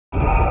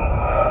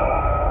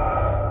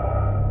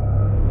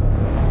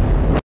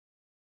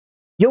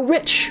Yo,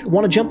 Rich,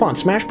 wanna jump on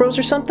Smash Bros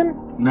or something?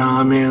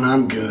 Nah, man,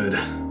 I'm good.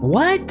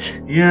 What?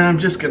 Yeah, I'm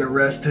just gonna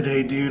rest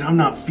today, dude. I'm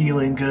not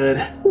feeling good.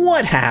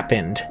 What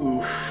happened?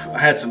 Oof, I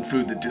had some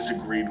food that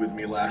disagreed with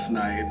me last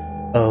night.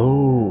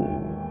 Oh.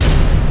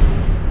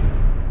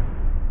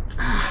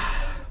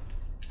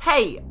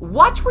 Hey,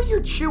 watch where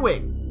you're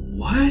chewing.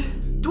 What?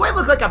 Do I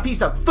look like a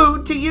piece of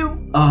food to you?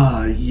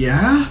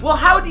 Yeah? Well,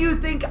 how do you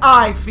think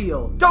I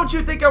feel? Don't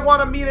you think I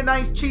want to eat a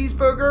nice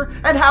cheeseburger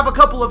and have a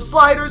couple of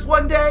sliders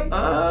one day?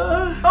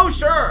 Oh,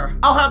 sure.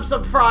 I'll have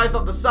some fries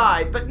on the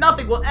side, but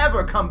nothing will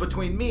ever come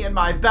between me and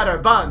my better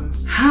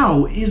buns.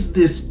 How is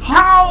this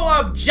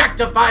How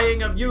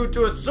objectifying of you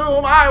to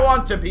assume I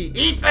want to be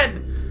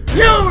eaten!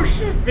 You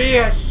should be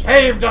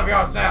ashamed of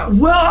yourself!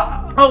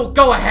 Well... Oh,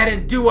 go ahead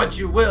and do what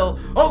you will.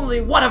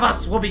 Only one of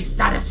us will be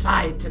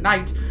satisfied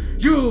tonight.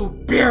 You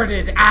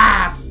bearded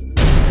ass!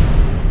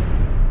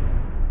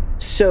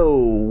 So,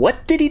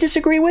 what did he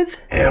disagree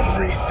with?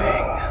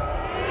 Everything.